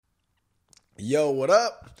Yo, what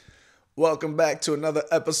up? Welcome back to another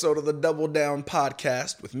episode of the Double Down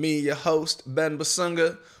Podcast with me, your host, Ben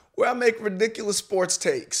Basunga, where I make ridiculous sports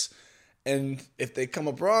takes. And if they come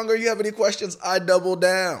up wrong or you have any questions, I double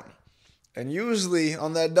down. And usually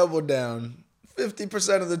on that double down,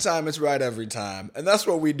 50% of the time it's right every time. And that's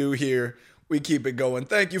what we do here. We keep it going.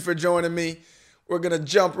 Thank you for joining me. We're going to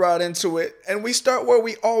jump right into it. And we start where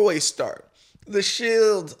we always start. The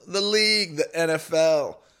Shield, the league, the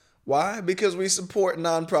NFL. Why? Because we support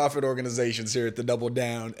nonprofit organizations here at the Double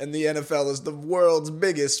Down, and the NFL is the world's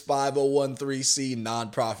biggest 501c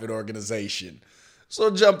nonprofit organization.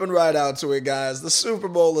 So jumping right out to it, guys, the Super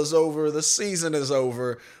Bowl is over, the season is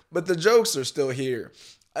over, but the jokes are still here.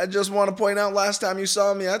 I just want to point out, last time you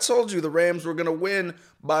saw me, I told you the Rams were going to win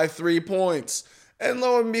by 3 points. And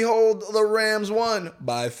lo and behold, the Rams won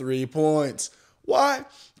by 3 points. Why?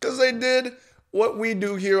 Because they did what we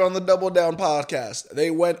do here on the Double Down Podcast. They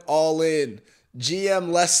went all in. GM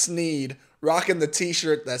Les Snead, rocking the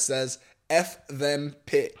t-shirt that says F them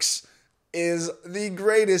picks, is the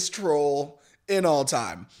greatest troll in all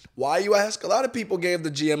time. Why, you ask? A lot of people gave the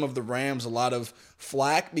GM of the Rams a lot of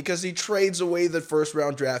flack because he trades away the first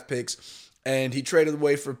round draft picks, and he traded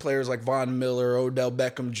away for players like Von Miller, Odell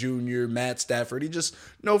Beckham Jr., Matt Stafford. He just,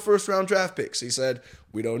 no first round draft picks. He said,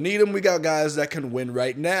 we don't need them. We got guys that can win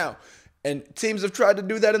right now. And teams have tried to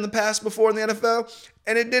do that in the past before in the NFL,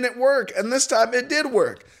 and it didn't work. And this time it did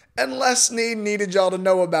work. And Les Snead needed y'all to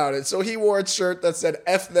know about it. So he wore a shirt that said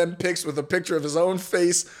F them picks with a picture of his own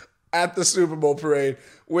face at the Super Bowl parade,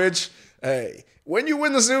 which, hey, when you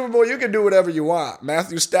win the Super Bowl, you can do whatever you want.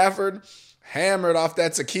 Matthew Stafford hammered off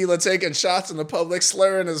that tequila, taking shots in the public,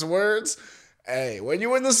 slurring his words. Hey, when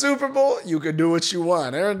you win the Super Bowl, you can do what you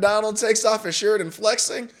want. Aaron Donald takes off his shirt and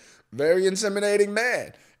flexing. Very intimidating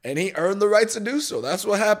man. And he earned the right to do so. That's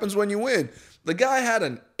what happens when you win. The guy had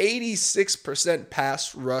an 86%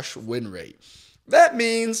 pass rush win rate. That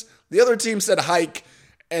means the other team said hike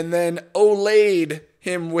and then olayed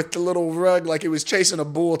him with the little rug like he was chasing a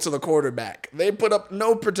bull to the quarterback. They put up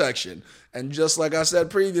no protection. And just like I said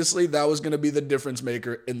previously, that was going to be the difference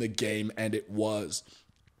maker in the game, and it was.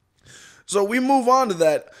 So we move on to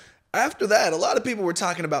that. After that, a lot of people were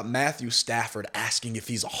talking about Matthew Stafford asking if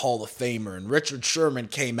he's a Hall of Famer, and Richard Sherman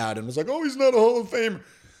came out and was like, oh, he's not a Hall of Famer.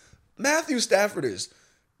 Matthew Stafford is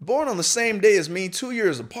born on the same day as me, 2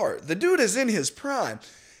 years apart. The dude is in his prime.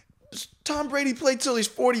 Tom Brady played till he's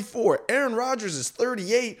 44. Aaron Rodgers is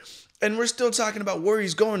 38, and we're still talking about where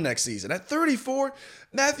he's going next season. At 34,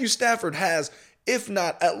 Matthew Stafford has, if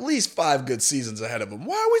not at least 5 good seasons ahead of him.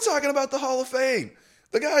 Why are we talking about the Hall of Fame?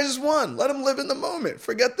 The guy just won. Let him live in the moment.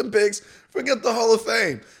 Forget the picks. Forget the Hall of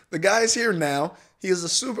Fame. The guy's here now. He is a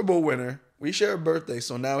Super Bowl winner. We share a birthday,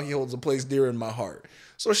 so now he holds a place dear in my heart.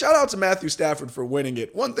 So shout out to Matthew Stafford for winning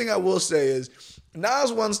it. One thing I will say is,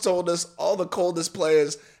 Nas once told us all the coldest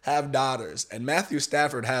players have daughters, and Matthew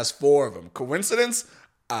Stafford has 4 of them. Coincidence?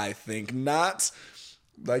 I think not.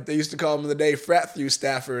 Like they used to call him in the day, Fratthew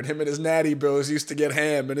Stafford. Him and his natty bros used to get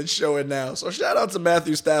ham, and it's showing now. So shout out to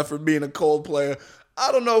Matthew Stafford being a cold player.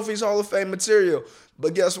 I don't know if he's Hall of Fame material,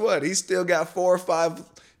 but guess what? He's still got 4 or 5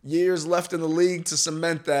 years left in the league to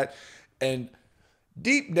cement that. And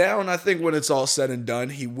deep down, I think when it's all said and done,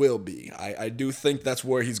 he will be. I do think that's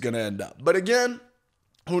where he's going to end up. But again,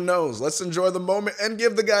 who knows? Let's enjoy the moment and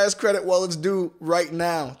give the guys credit while it's due right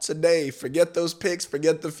now, today. Forget those picks,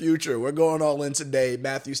 forget the future. We're going all in today.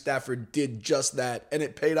 Matthew Stafford did just that, and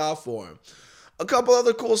it paid off for him. A couple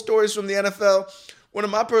other cool stories from the NFL. One of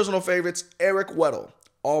my personal favorites, Eric Weddle,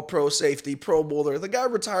 all-pro safety, Pro Bowler. The guy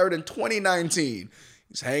retired in 2019.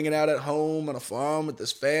 He's hanging out at home on a farm with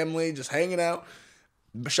his family, just hanging out.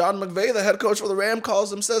 Sean McVay, the head coach for the Rams,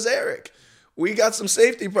 calls him, says, Eric, we got some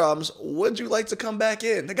safety problems. Would you like to come back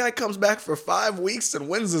in? The guy comes back for 5 weeks and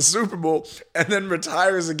wins the Super Bowl and then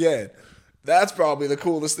retires again. That's probably the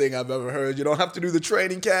coolest thing I've ever heard. You don't have to do the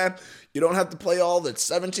training camp. You don't have to play all the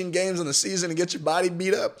 17 games in the season and get your body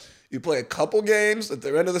beat up. You play a couple games at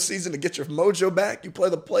the end of the season to get your mojo back. You play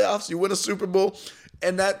the playoffs, you win a Super Bowl,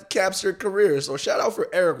 and that caps your career. So shout out for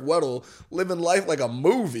Eric Weddle, living life like a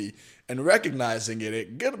movie and recognizing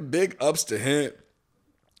it. Get big ups to him.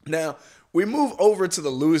 Now, we move over to the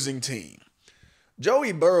losing team.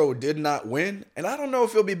 Joey Burrow did not win, and I don't know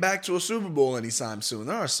if he'll be back to a Super Bowl anytime soon.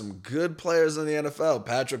 There are some good players in the NFL.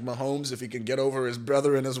 Patrick Mahomes, if he can get over his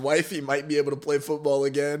brother and his wife, he might be able to play football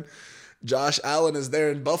again. Josh Allen is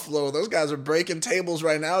there in Buffalo. Those guys are breaking tables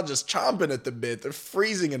right now, just chomping at the bit. They're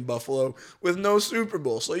freezing in Buffalo with no Super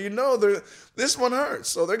Bowl. So you know this one hurts.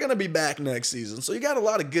 So they're going to be back next season. So you got a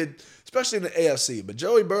lot of good, especially in the AFC. But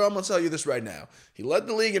Joey Burrow, I'm going to tell you this right now. He led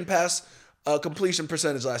the league in pass completion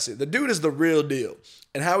percentage last year. The dude is the real deal.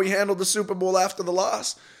 And how he handled the Super Bowl after the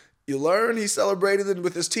loss, you learn. He celebrated it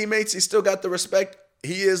with his teammates. He still got the respect.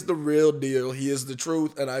 He is the real deal. He is the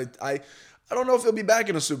truth. And I don't know if he'll be back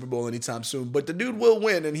in a Super Bowl anytime soon, but the dude will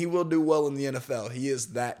win and he will do well in the NFL. He is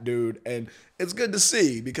that dude. And it's good to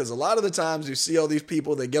see because a lot of the times you see all these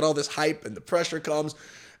people, they get all this hype and the pressure comes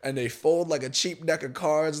and they fold like a cheap deck of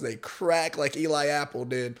cards. They crack like Eli Apple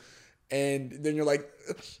did. And then you're like,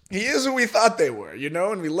 he is who we thought they were,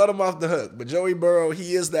 and we let him off the hook. But Joey Burrow,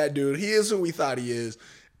 he is that dude. He is who we thought he is.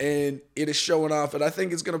 And it is showing off. And I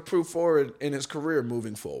think it's going to prove forward in his career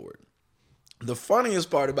moving forward. The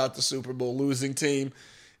funniest part about the Super Bowl losing team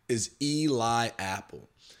is Eli Apple.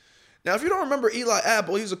 Now, if you don't remember Eli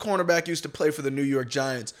Apple, he's a cornerback, used to play for the New York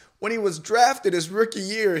Giants. When he was drafted his rookie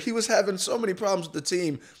year, he was having so many problems with the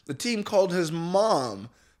team. The team called his mom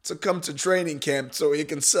to come to training camp so he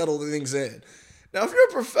can settle things in. Now, if you're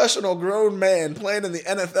a professional grown man playing in the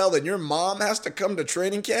NFL and your mom has to come to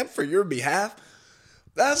training camp for your behalf,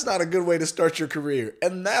 that's not a good way to start your career.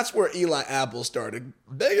 And that's where Eli Apple started,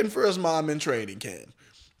 begging for his mom in training camp.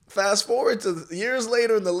 Fast forward to years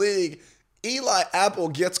later in the league, Eli Apple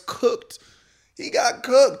gets cooked. He got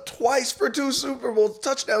cooked twice for 2 Super Bowl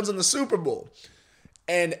touchdowns in the Super Bowl.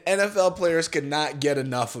 And NFL players could not get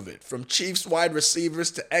enough of it. From Chiefs wide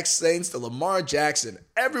receivers to ex-Saints to Lamar Jackson,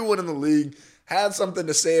 everyone in the league had something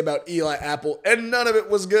to say about Eli Apple, and none of it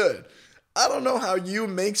was good. I don't know how you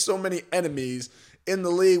make so many enemies in the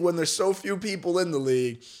league when there's so few people in the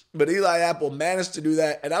league, but Eli Apple managed to do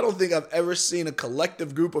that, and I don't think I've ever seen a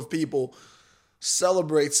collective group of people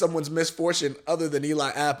celebrate someone's misfortune other than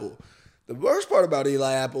Eli Apple. The worst part about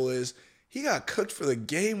Eli Apple is he got cooked for the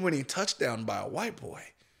game-winning touchdown by a white boy.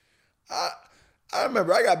 I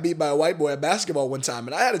remember I got beat by a white boy at basketball one time,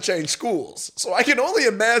 and I had to change schools. So I can only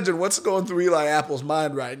imagine what's going through Eli Apple's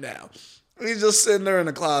mind right now. He's just sitting there in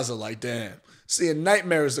the closet like, damn, seeing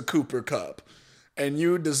nightmares of Cooper Kupp. And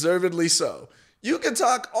you deservedly so. You can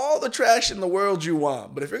talk all the trash in the world you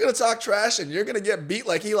want, but if you're going to talk trash and you're going to get beat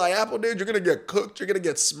like Eli Apple did, you're going to get cooked, you're going to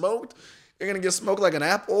get smoked, you're going to get smoked like an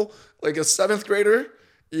apple, like a 7th grader.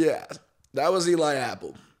 Yeah, that was Eli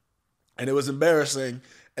Apple. And it was embarrassing,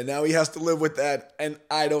 and now he has to live with that, and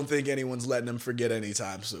I don't think anyone's letting him forget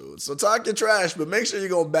anytime soon. So talk your trash, but make sure you're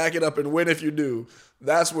going to back it up and win if you do.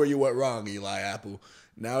 That's where you went wrong, Eli Apple.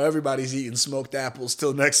 Now everybody's eating smoked apples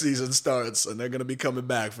till next season starts, and they're going to be coming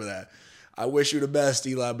back for that. I wish you the best,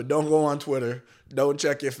 Eli, but don't go on Twitter. Don't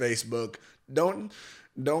check your Facebook. Don't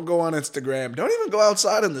go on Instagram. Don't even go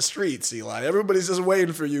outside in the streets, Eli. Everybody's just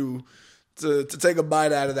waiting for you to take a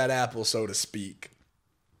bite out of that apple, so to speak.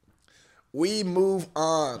 We move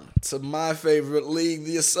on to my favorite league,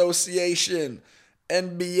 the Association.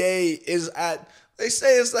 NBA is at, they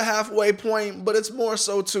say it's the halfway point, but it's more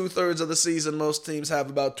so 2/3 of the season. Most teams have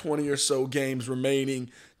about 20 or so games remaining,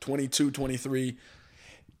 22, 23.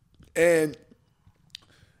 And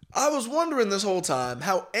I was wondering this whole time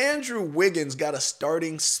how Andrew Wiggins got a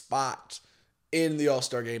starting spot in the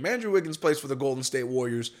All-Star game. Andrew Wiggins plays for the Golden State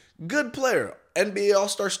Warriors. Good player. NBA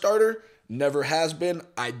All-Star starter. Never has been.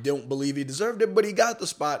 I don't believe he deserved it, but he got the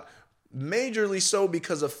spot majorly so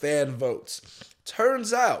because of fan votes.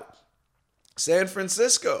 Turns out San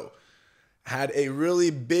Francisco had a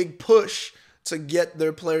really big push to get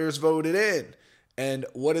their players voted in. And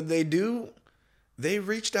what did they do? They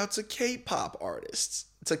reached out to K-pop artists,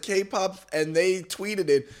 and they tweeted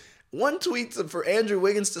it. One tweet for Andrew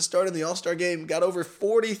Wiggins to start in the All-Star game got over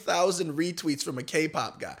 40,000 retweets from a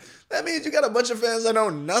K-pop guy. That means you got a bunch of fans that know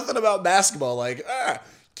nothing about basketball. Like,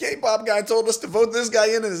 K-pop guy told us to vote this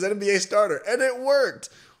guy in as NBA starter, and it worked.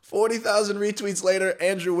 40,000 retweets later,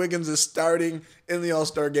 Andrew Wiggins is starting in the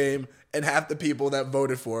All-Star game, and half the people that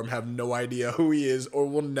voted for him have no idea who he is or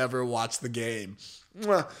will never watch the game.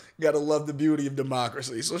 Gotta love the beauty of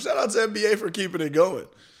democracy. So shout out to NBA for keeping it going.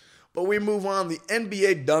 But we move on. The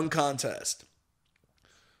NBA dunk contest.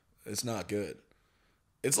 It's not good.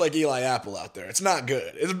 It's like Eli Apple out there. It's not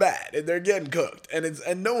good. It's bad. They're getting cooked.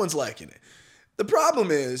 And no one's liking it. The problem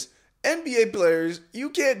is, NBA players,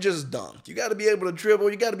 you can't just dunk. You got to be able to dribble.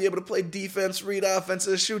 You got to be able to play defense, read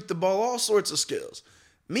offenses, shoot the ball, all sorts of skills.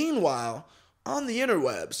 Meanwhile, on the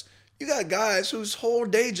interwebs, you got guys whose whole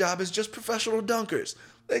day job is just professional dunkers.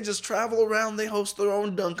 They just travel around, they host their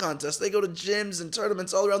own dunk contests. They go to gyms and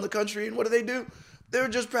tournaments all around the country, and what do? They're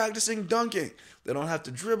just practicing dunking. They don't have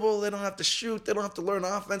to dribble, they don't have to shoot, they don't have to learn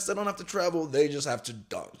offense, they don't have to travel, they just have to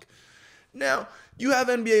dunk. Now, you have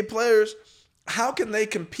NBA players, how can they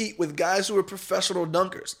compete with guys who are professional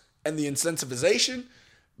dunkers? And the incentivization?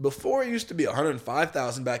 Before it used to be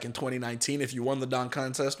 $105,000 back in 2019 if you won the dunk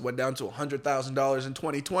contest, went down to $100,000 in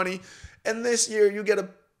 2020, and this year you get a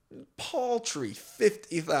paltry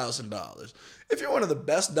 $50,000. If you're one of the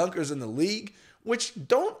best dunkers in the league, which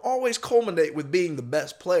don't always culminate with being the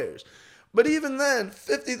best players, but even then,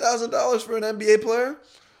 $50,000 for an NBA player,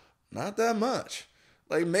 not that much.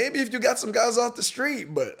 Like maybe if you got some guys off the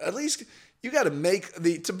street, but at least you got to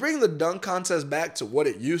to bring the dunk contest back to what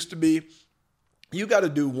it used to be, you got to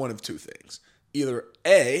do one of two things. Either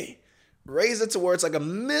A, raise it to where it's like $1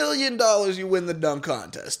 million you win the dunk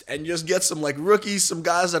contest and just get some like rookies, some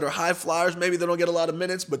guys that are high flyers. Maybe they don't get a lot of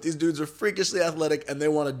minutes, but these dudes are freakishly athletic and they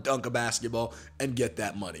want to dunk a basketball and get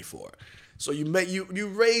that money for it. So you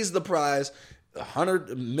raise the prize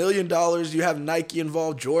 $100 million. You have Nike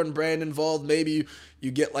involved, Jordan Brand involved. Maybe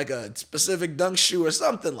you get like a specific dunk shoe or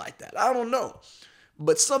something like that. I don't know.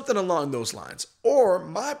 But something along those lines. Or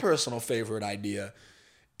my personal favorite idea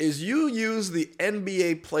is you use the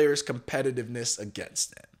NBA players' competitiveness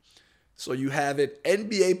against them. So you have it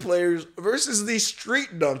NBA players versus these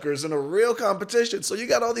street dunkers in a real competition. So you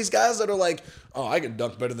got all these guys that are like, oh, I can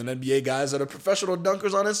dunk better than NBA guys that are professional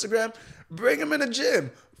dunkers on Instagram. Bring them in a gym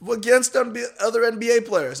against other NBA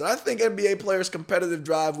players. And I think NBA players' competitive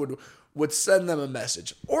drive would send them a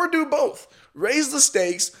message. Or do both. Raise the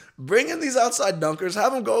stakes, bring in these outside dunkers,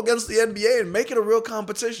 have them go against the NBA and make it a real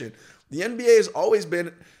competition. The NBA has always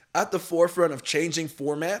been at the forefront of changing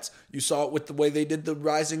formats. You saw it with the way they did the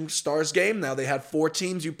Rising Stars game. Now they had 4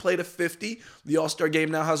 teams. You played a 50. The All-Star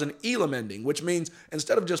game now has an elim ending, which means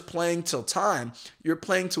instead of just playing till time, you're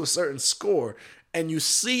playing to a certain score. And you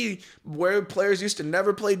see where players used to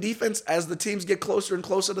never play defense, as the teams get closer and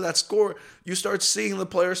closer to that score, you start seeing the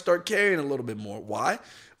players start carrying a little bit more. Why?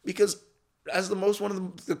 Because as one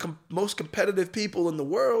of the most competitive people in the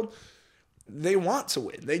world, they want to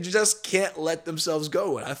win. They just can't let themselves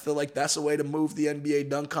go. And I feel like that's a way to move the NBA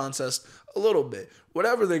dunk contest a little bit.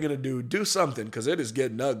 Whatever they're going to do something, because it is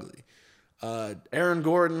getting ugly. Aaron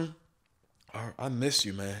Gordon, I miss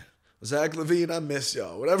you, man. Zach LaVine, I miss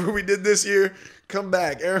y'all. Whatever we did this year, come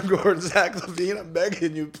back. Aaron Gordon, Zach LaVine, I'm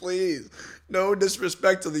begging you, please. No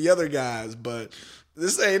disrespect to the other guys, but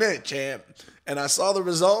this ain't it, champ. And I saw the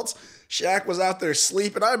results. Shaq was out there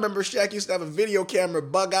sleeping. I remember Shaq used to have a video camera,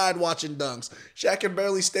 bug-eyed watching dunks. Shaq can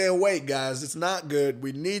barely stay awake, guys. It's not good.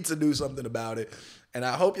 We need to do something about it. And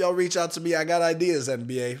I hope y'all reach out to me. I got ideas,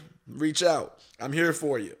 NBA. Reach out. I'm here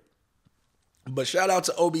for you. But shout out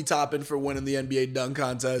to Obi Toppin for winning the NBA dunk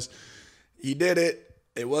contest. He did it.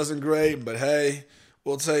 It wasn't great, but hey,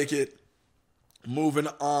 we'll take it. Moving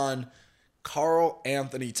on, Karl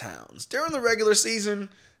Anthony Towns. During the regular season,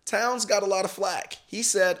 Towns got a lot of flack. He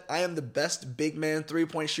said, I am the best big man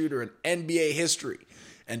three-point shooter in NBA history.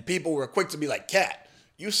 And people were quick to be like, Cat,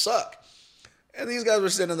 you suck. And these guys were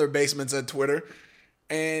sitting in their basements at Twitter.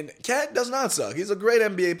 And Cat does not suck. He's a great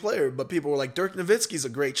NBA player. But people were like, Dirk Nowitzki's a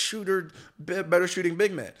great shooter, better shooting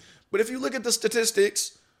big man. But if you look at the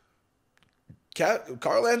statistics,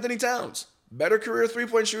 Karl Anthony Towns, better career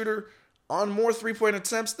three-point shooter on more three-point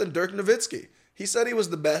attempts than Dirk Nowitzki. He said he was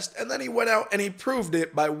the best, and then he went out and he proved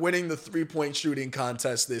it by winning the three-point shooting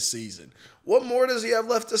contest this season. What more does he have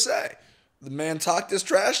left to say? The man talked his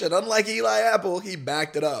trash, and unlike Eli Apple, he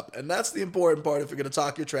backed it up. And that's the important part. If you're going to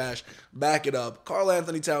talk your trash, back it up. Karl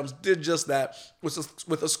Anthony Towns did just that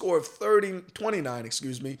with a score of 29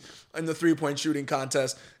 in the three-point shooting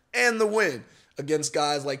contest and the win against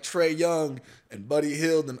guys like Trae Young and Buddy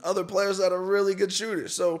Hield and other players that are really good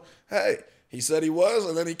shooters. So, hey, he said he was,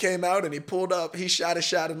 and then he came out and he pulled up. He shot a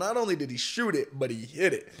shot, and not only did he shoot it, but he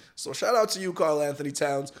hit it. So shout out to you, Karl Anthony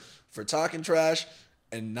Towns, for talking trash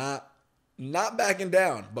and not backing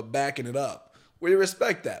down, but backing it up. We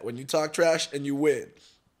respect that when you talk trash and you win.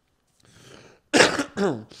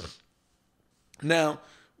 Now,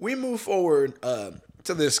 we move forward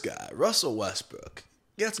to this guy, Russell Westbrook.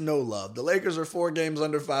 Gets no love. The Lakers are 4 games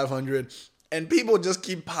under 500, and people just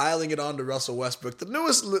keep piling it on to Russell Westbrook.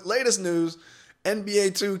 The latest news,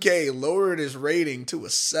 NBA 2K lowered his rating to a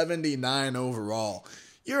 79 overall.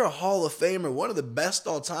 You're a Hall of Famer, one of the best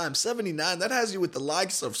all time. 79, that has you with the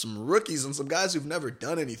likes of some rookies and some guys who've never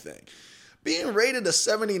done anything. Being rated a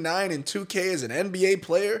 79 in 2K as an NBA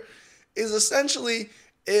player is essentially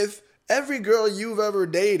if every girl you've ever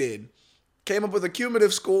dated came up with a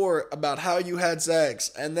cumulative score about how you had sex,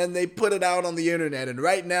 and then they put it out on the internet, and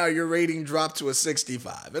right now your rating dropped to a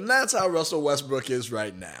 65. And that's how Russell Westbrook is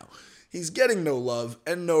right now. He's getting no love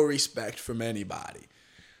and no respect from anybody.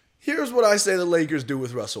 Here's what I say the Lakers do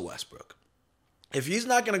with Russell Westbrook. If he's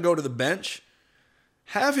not going to go to the bench,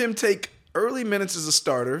 have him take early minutes as a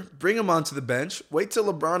starter, bring him onto the bench, wait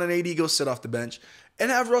till LeBron and AD go sit off the bench,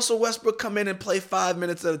 and have Russell Westbrook come in and play 5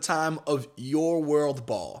 minutes at a time of your world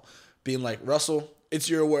ball. Being like, Russell, it's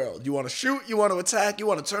your world. You want to shoot, you want to attack, you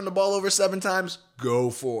want to turn the ball over 7 times, go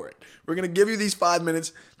for it. We're going to give you these 5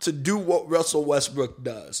 minutes to do what Russell Westbrook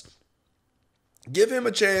does. Give him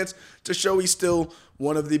a chance to show he's still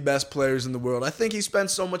one of the best players in the world. I think he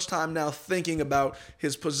spends so much time now thinking about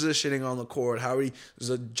his positioning on the court, how he is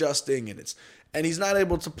adjusting, and he's not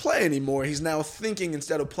able to play anymore. He's now thinking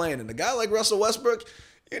instead of playing. And a guy like Russell Westbrook,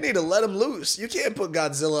 you need to let him loose. You can't put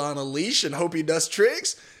Godzilla on a leash and hope he does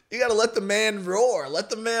tricks. You got to let the man roar, let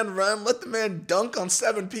the man run, let the man dunk on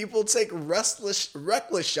 7 people, take reckless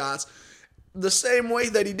shots the same way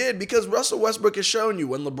that he did, because Russell Westbrook has shown you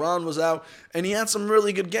when LeBron was out and he had some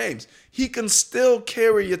really good games, he can still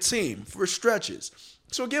carry a team for stretches.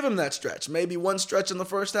 So give him that stretch. Maybe one stretch in the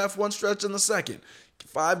first half, one stretch in the second.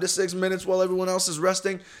 5 to 6 minutes while everyone else is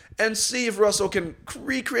resting, and see if Russell can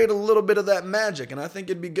recreate a little bit of that magic, and I think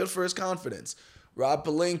it'd be good for his confidence. Rob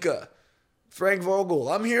Pelinka, Frank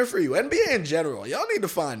Vogel, I'm here for you. NBA in general, y'all need to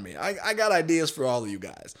find me. I got ideas for all of you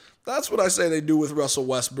guys. That's what I say they do with Russell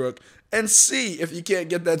Westbrook, and see if you can't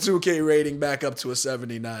get that 2K rating back up to a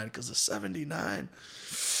 79, because a 79,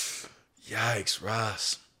 yikes,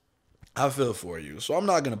 Russ. I feel for you, so I'm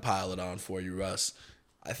not going to pile it on for you, Russ.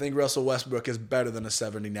 I think Russell Westbrook is better than a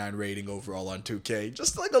 79 rating overall on 2K,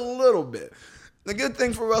 just like a little bit. The good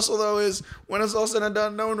thing for Russell, though, is when it's all said and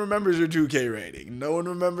done, no one remembers your 2K rating. No one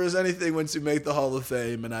remembers anything once you make the Hall of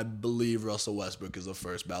Fame, and I believe Russell Westbrook is a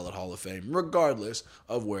first ballot Hall of Fame, regardless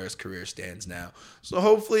of where his career stands now. So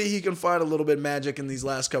hopefully he can find a little bit of magic in these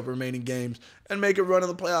last couple remaining games and make a run in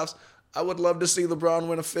the playoffs. I would love to see LeBron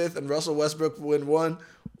win a 5th and Russell Westbrook win 1.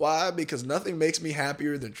 Why? Because nothing makes me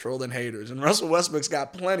happier than trolling haters, and Russell Westbrook's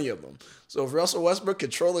got plenty of them. So if Russell Westbrook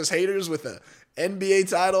could troll his haters with an NBA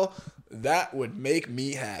title, that would make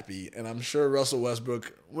me happy, and I'm sure Russell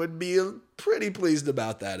Westbrook would be pretty pleased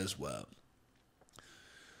about that as well.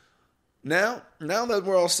 Now that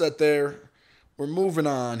we're all set there, we're moving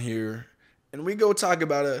on here, and we go talk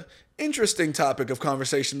about an interesting topic of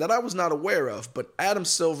conversation that I was not aware of, but Adam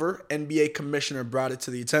Silver, NBA commissioner, brought it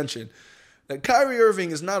to the attention that Kyrie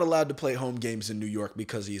Irving is not allowed to play home games in New York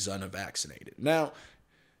because he's unvaccinated. Now,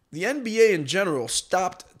 the NBA in general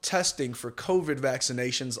stopped testing for COVID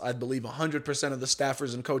vaccinations. I believe 100% of the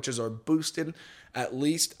staffers and coaches are boosted, at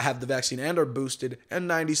least have the vaccine and are boosted, and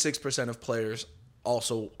 96% of players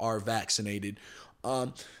also are vaccinated.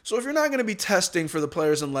 So if you're not going to be testing for the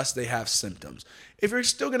players unless they have symptoms, if you're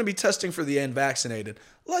still going to be testing for the unvaccinated,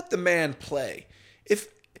 let the man play.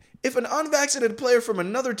 If an unvaccinated player from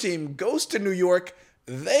another team goes to New York,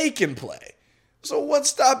 they can play. So what's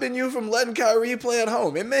stopping you from letting Kyrie play at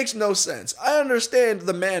home? It makes no sense. I understand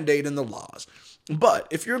the mandate and the laws. But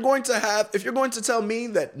if you're going to tell me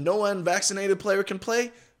that no unvaccinated player can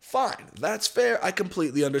play, fine. That's fair. I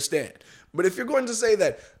completely understand. But if you're going to say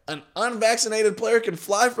that an unvaccinated player can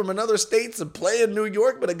fly from another state to play in New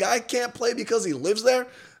York, but a guy can't play because he lives there,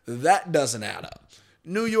 that doesn't add up.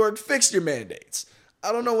 New York, fix your mandates.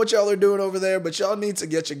 I don't know what y'all are doing over there, but y'all need to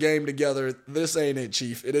get your game together. This ain't it,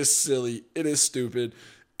 Chief. It is silly. It is stupid.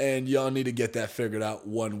 And y'all need to get that figured out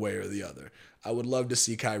one way or the other. I would love to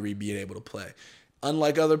see Kyrie being able to play.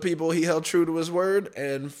 Unlike other people, he held true to his word,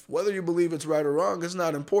 and whether you believe it's right or wrong, it's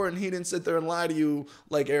not important. He didn't sit there and lie to you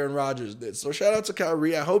like Aaron Rodgers did. So shout out to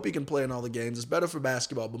Kyrie. I hope he can play in all the games. It's better for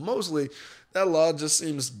basketball, but mostly that law just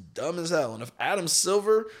seems dumb as hell. And if Adam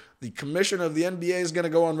Silver, the commissioner of the NBA, is going to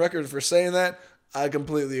go on record for saying that, I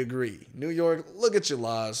completely agree. New York, look at your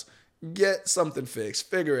laws. Get something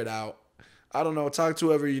fixed. Figure it out. I don't know. Talk to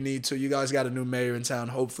whoever you need to. You guys got a new mayor in town.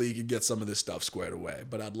 Hopefully you can get some of this stuff squared away.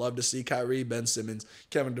 But I'd love to see Kyrie, Ben Simmons,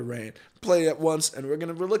 Kevin Durant play at once, and we're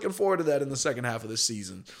looking forward to that in the second half of the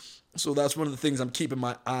season. So that's one of the things I'm keeping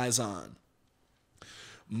my eyes on.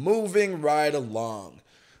 Moving right along.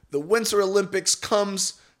 The Winter Olympics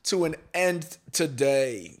comes to an end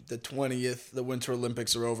today, the 20th. The Winter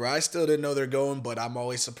Olympics are over. I still didn't know they're going, but I'm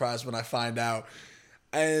always surprised when I find out.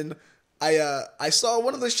 And I saw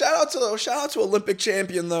one of the shout out to Olympic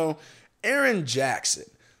champion though, Erin Jackson.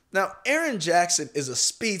 Now, Erin Jackson is a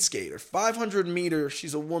speed skater, 500 meter.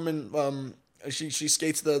 She's a woman. She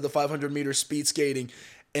skates the 500 meter speed skating,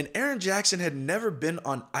 and Erin Jackson had never been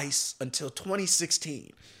on ice until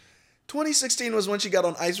 2016. 2016 was when she got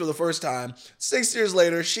on ice for the first time. 6 years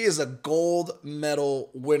later, she is a gold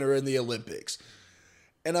medal winner in the Olympics.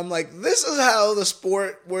 And I'm like, this is how the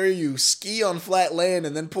sport where you ski on flat land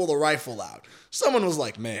and then pull the rifle out. Someone was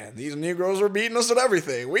like, man, these Negroes are beating us at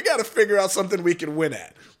everything. We got to figure out something we can win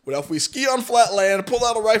at. But if we ski on flat land, pull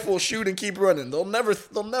out a rifle, shoot, and keep running, they'll never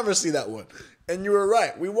see that one. And you were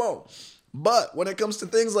right, we won't. But when it comes to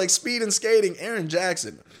things like speed and skating, Erin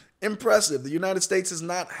Jackson, impressive. The United States has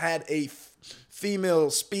not had a female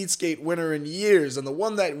speed skate winner in years, and the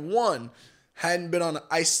one that won hadn't been on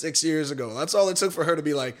ice 6 years ago. That's all it took for her to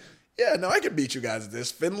be like, yeah, no, I can beat you guys at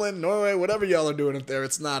this. Finland, Norway, whatever y'all are doing up there,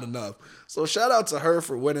 it's not enough. So shout out to her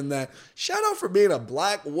for winning that. Shout out for being a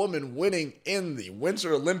black woman winning in the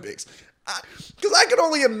Winter Olympics. Because I can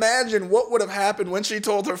only imagine what would have happened when she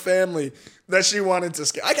told her family that she wanted to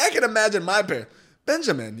skate. I can imagine my parents.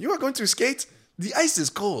 Benjamin, you are going to skate? The ice is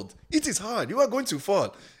cold. It is hard. You are going to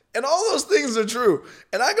fall. And all those things are true.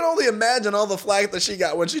 And I can only imagine all the flack that she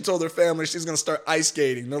got when she told her family she's going to start ice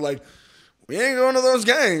skating. They're like, we ain't going to those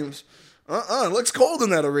games. It looks cold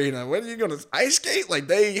in that arena. When are you going to ice skate? Like,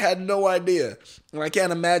 they had no idea. And I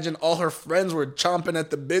can't imagine all her friends were chomping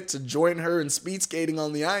at the bit to join her in speed skating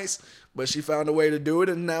on the ice. But she found a way to do it,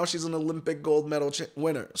 and now she's an Olympic gold medal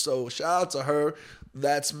winner. So shout out to her.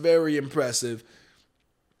 That's very impressive.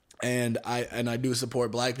 And I do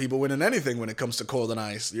support black people winning anything when it comes to cold and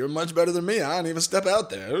ice. You're much better than me. I don't even step out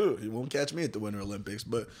there. Ooh, you won't catch me at the Winter Olympics.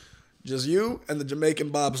 But just you and the Jamaican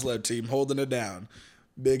bobsled team holding it down.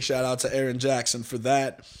 Big shout out to Erin Jackson for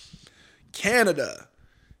that. Canada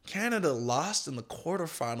lost in the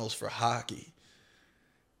quarterfinals for hockey.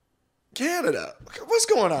 Canada, what's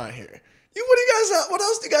going on here? What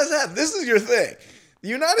else do you guys have? This is your thing. The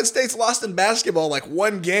United States lost in basketball like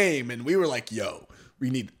one game, and we were like, yo, we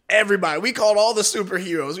need everybody. We called all the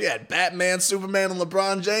superheroes. We had Batman, Superman, and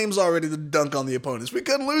LeBron James already to dunk on the opponents. We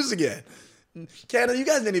couldn't lose again. Canada, you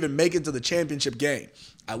guys didn't even make it to the championship game.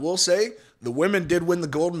 I will say, the women did win the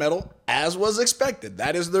gold medal, as was expected.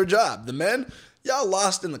 That is their job. The men, y'all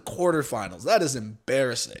lost in the quarterfinals. That is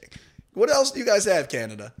embarrassing. What else do you guys have,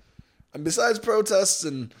 Canada? And besides protests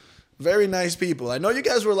and very nice people, I know you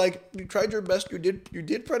guys were like, you tried your best, you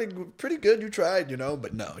did pretty good, you tried,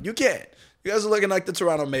 but no, you can't. You guys are looking like the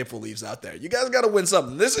Toronto Maple Leafs out there. You guys got to win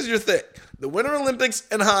something. This is your thing. The Winter Olympics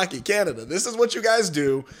and hockey, Canada. This is what you guys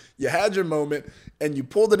do. You had your moment, and you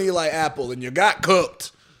pulled an Eli Apple, and you got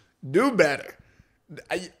cooked. Do better.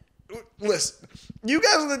 Listen, you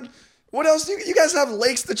guys, what else? You guys have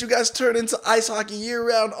lakes that you guys turn into ice hockey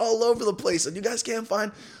year-round all over the place, and you guys can't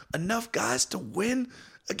find enough guys to win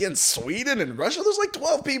against Sweden and Russia. There's like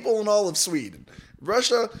 12 people in all of Sweden.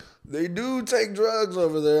 Russia, they do take drugs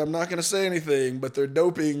over there. I'm not going to say anything, but their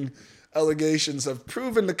doping allegations have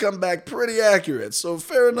proven to come back pretty accurate. So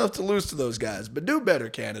fair enough to lose to those guys, but do better,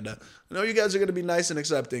 Canada. I know you guys are going to be nice and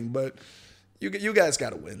accepting, but you guys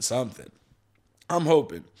got to win something. I'm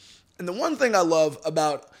hoping. And the one thing I love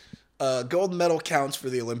about gold medal counts for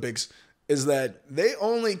the Olympics is that they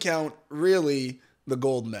only count really the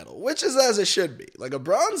gold medal, which is as it should be. Like a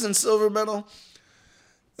bronze and silver medal,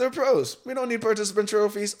 they're pros. We don't need participant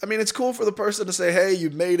trophies. I mean, it's cool for the person to say, hey,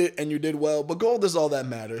 you made it and you did well, but gold is all that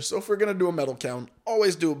matters. So if we're going to do a medal count,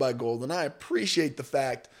 always do it by gold. And I appreciate the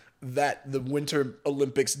fact that the Winter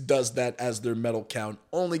Olympics does that as their medal count,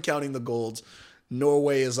 only counting the golds.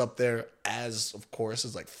 Norway is up there, as of course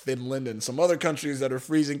is like Finland and some other countries that are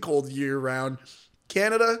freezing cold year round.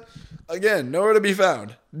 Canada, again, nowhere to be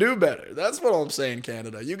found. Do better. That's what I'm saying,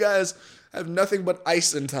 Canada. You guys have nothing but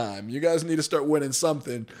ice and time. You guys need to start winning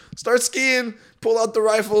something. Start skiing, pull out the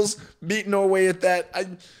rifles, beat Norway at that.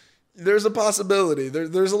 There's a possibility.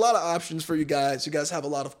 There's a lot of options for you guys. You guys have a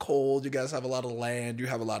lot of cold. You guys have a lot of land. You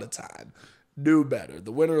have a lot of time. Do better.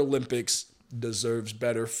 The Winter Olympics deserves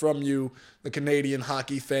better from you. The Canadian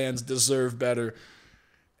hockey fans deserve better.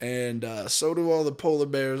 And so do all the polar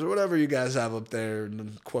bears or whatever you guys have up there,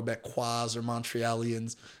 Quebecois or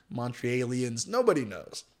Montrealians. Nobody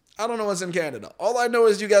knows. I don't know what's in Canada. All I know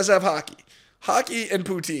is you guys have hockey and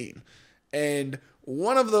poutine. And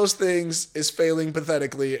one of those things is failing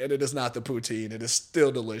pathetically, and it is not the poutine. It is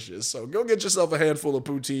still delicious. So go get yourself a handful of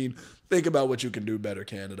poutine. Think about what you can do better,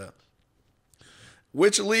 Canada.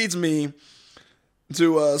 Which leads me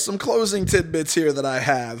to some closing tidbits here that I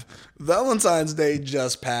have. Valentine's Day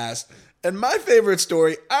just passed, and my favorite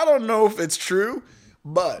story, I don't know if it's true,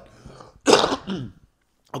 but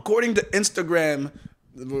according to Instagram,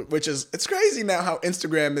 it's crazy now how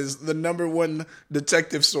Instagram is the number one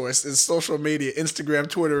detective source in social media. Instagram,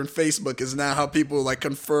 Twitter, and Facebook is now how people like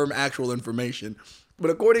confirm actual information.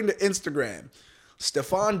 But according to Instagram,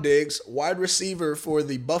 Stefon Diggs, wide receiver for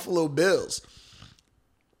the Buffalo Bills,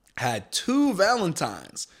 had 2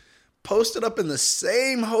 Valentines posted up in the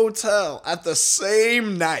same hotel at the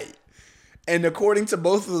same night. And according to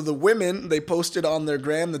both of the women, they posted on their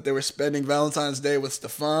gram that they were spending Valentine's Day with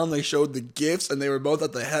Stefon. They showed the gifts, and they were both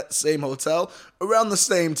at the same hotel around the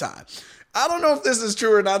same time. I don't know if this is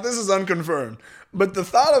true or not. This is unconfirmed. But the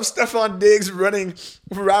thought of Stefon Diggs running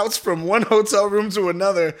routes from one hotel room to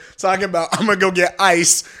another, talking about, I'm going to go get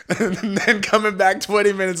ice, and then coming back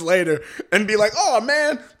 20 minutes later and be like, oh,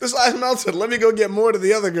 man, this ice melted. Let me go get more to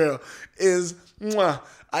the other girl, is,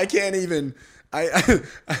 I can't even,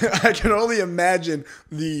 I can only imagine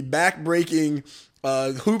the back-breaking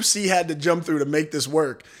hoops he had to jump through to make this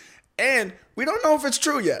work. And we don't know if it's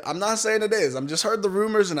true yet. I'm not saying it is. I'm just heard the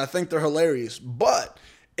rumors, and I think they're hilarious. But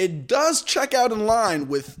it does check out in line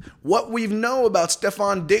with what we know about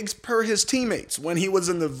Stefon Diggs per his teammates when he was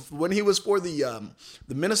for the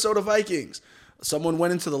Minnesota Vikings. Someone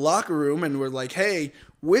went into the locker room and were like, "Hey,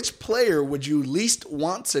 which player would you least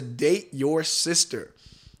want to date your sister?"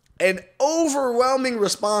 And overwhelming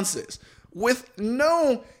responses with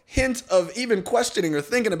no hint of even questioning or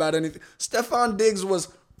thinking about anything. Stefon Diggs was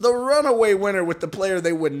the runaway winner with the player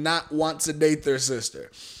they would not want to date their sister.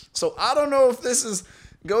 So I don't know if this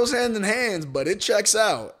goes hand in hand, but it checks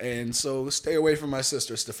out. And so stay away from my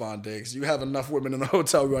sister, Stefon Diggs. You have enough women in the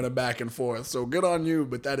hotel running back and forth. So good on you,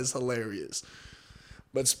 but that is hilarious.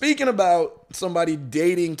 But speaking about somebody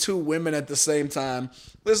dating two women at the same time,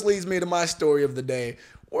 this leads me to my story of the day.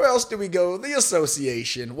 Where else do we go? The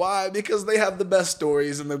Association. Why? Because they have the best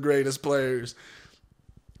stories and the greatest players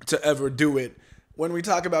to ever do it. When we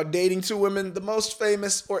talk about dating two women, the most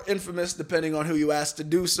famous or infamous, depending on who you ask to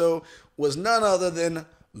do so, was none other than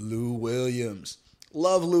Lou Williams.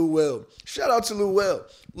 Love Lou Will. Shout out to Lou Will.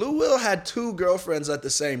 Lou Will had two girlfriends at the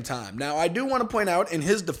same time. Now, I do want to point out, in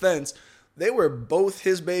his defense, they were both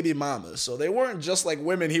his baby mamas. So they weren't just like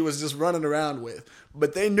women he was just running around with.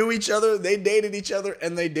 But they knew each other, they dated each other,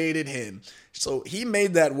 and they dated him. So he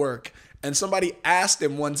made that work. And somebody asked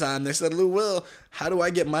him one time, they said, Lou Will, how do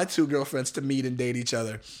I get my two girlfriends to meet and date each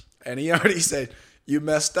other? And he already said, you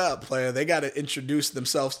messed up, player. They got to introduce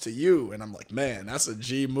themselves to you. And I'm like, man, that's a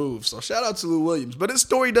G move. So shout out to Lou Williams. But his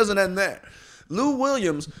story doesn't end there. Lou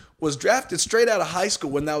Williams was drafted straight out of high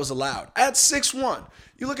school when that was allowed, at 6'1".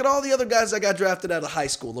 You look at all the other guys that got drafted out of high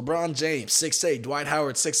school. LeBron James, 6'8". Dwight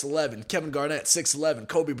Howard, 6'11". Kevin Garnett, 6'11".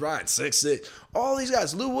 Kobe Bryant, 6'6". All these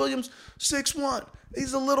guys. Lou Williams, 6'1".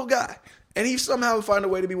 He's a little guy. And he somehow found a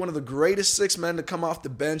way to be one of the greatest six men to come off the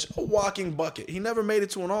bench, a walking bucket. He never made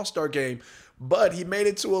it to an all-star game, but he made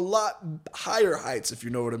it to a lot higher heights, if you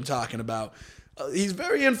know what I'm talking about. He's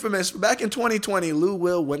very infamous. Back in 2020, Lou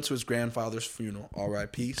Will went to his grandfather's funeral.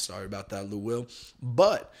 R.I.P. Sorry about that, Lou Will.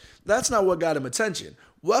 But that's not what got him attention.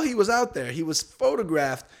 While he was out there, he was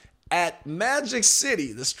photographed at Magic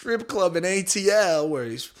City, the strip club in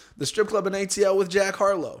ATL, the strip club in ATL with Jack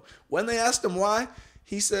Harlow. When they asked him why,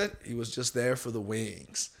 he said he was just there for the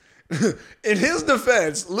wings. In his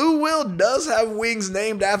defense, Lou Will does have wings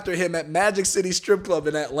named after him at Magic City Strip Club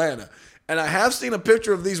in Atlanta. And I have seen a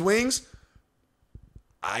picture of these wings.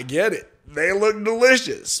 I get it. They look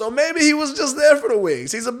delicious. So maybe he was just there for the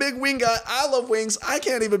wings. He's a big wing guy. I love wings. I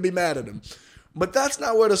can't even be mad at him. But that's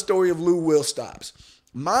not where the story of Lou Will stops.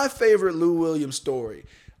 My favorite Lou Williams story,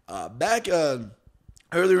 back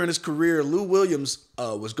earlier in his career, Lou Williams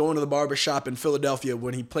was going to the barbershop in Philadelphia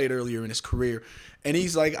when he played earlier in his career. And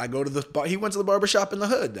he's like, he went to the barbershop in the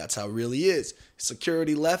hood. That's how real he is.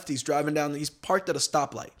 Security left. He's driving down. He's parked at a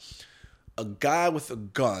stoplight. A guy with a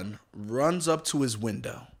gun runs up to his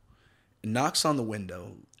window, knocks on the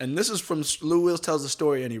window. And this is from Lou Williams tells the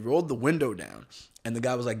story, and he rolled the window down. And the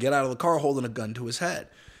guy was like, get out of the car, holding a gun to his head.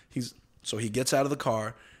 So he gets out of the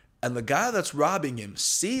car, and the guy that's robbing him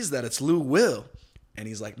sees that it's Lou Will. And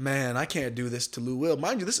he's like, man, I can't do this to Lou Will.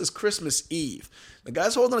 Mind you, this is Christmas Eve. The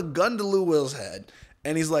guy's holding a gun to Lou Will's head.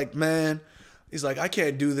 And he's like, I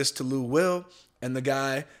can't do this to Lou Will. And the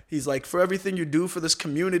guy, he's like, for everything you do for this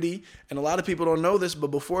community, and a lot of people don't know this, but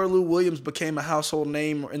before Lou Williams became a household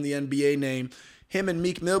name or in the NBA name, him and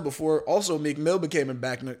Meek Mill, before also Meek Mill became a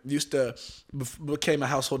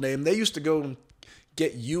household name, they used to go and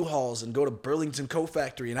get U-Hauls and go to Burlington Coat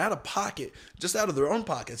Factory, and out of pocket, just out of their own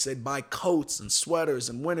pockets, they'd buy coats and sweaters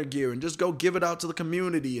and winter gear and just go give it out to the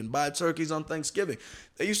community and buy turkeys on Thanksgiving.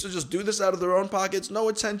 They used to just do this out of their own pockets, no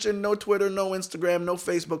attention, no Twitter, no Instagram, no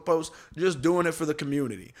Facebook posts, just doing it for the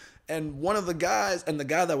community. And one of the guys, and the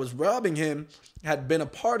guy that was robbing him, had been a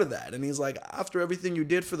part of that. And he's like, after everything you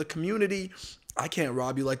did for the community, I can't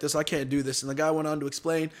rob you like this, I can't do this. And the guy went on to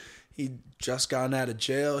explain, he'd just gotten out of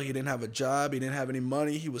jail. He didn't have a job. He didn't have any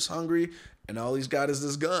money. He was hungry. And all he's got is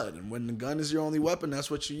this gun. And when the gun is your only weapon, that's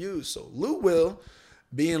what you use. So Lou Will,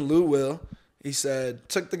 being Lou Will, he said,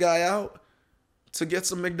 took the guy out to get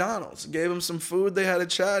some McDonald's. Gave him some food. They had a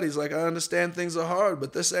chat. He's like, I understand things are hard,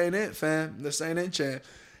 but this ain't it, fam. This ain't it, champ.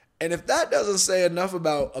 And if that doesn't say enough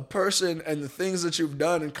about a person and the things that you've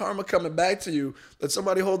done and karma coming back to you, that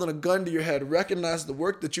somebody holding a gun to your head recognized the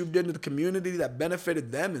work that you did in the community that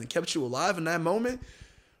benefited them and kept you alive in that moment,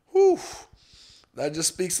 whew, that just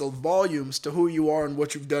speaks volumes to who you are and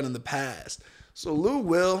what you've done in the past. So Lou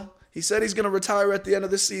Will, he said he's going to retire at the end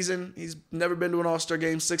of this season. He's never been to an All-Star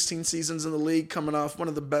game, 16 seasons in the league, coming off one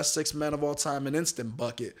of the best 6 men of all time, an instant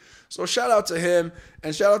bucket. So shout out to him,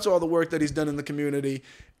 and shout out to all the work that he's done in the community.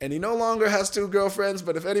 And he no longer has 2 girlfriends,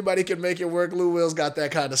 but if anybody can make it work, Lou Will's got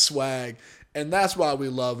that kind of swag. And that's why we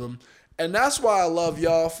love him. And that's why I love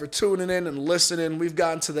y'all for tuning in and listening. We've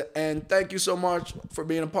gotten to the end. Thank you so much for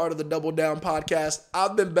being a part of the Double Down podcast.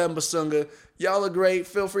 I've been Ben Basunga. Y'all are great.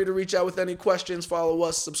 Feel free to reach out with any questions. Follow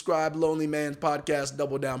us. Subscribe. Lonely Man's Podcast,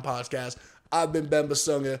 Double Down Podcast. I've been Ben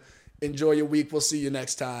Basunga. Enjoy your week. We'll see you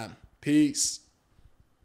next time. Peace.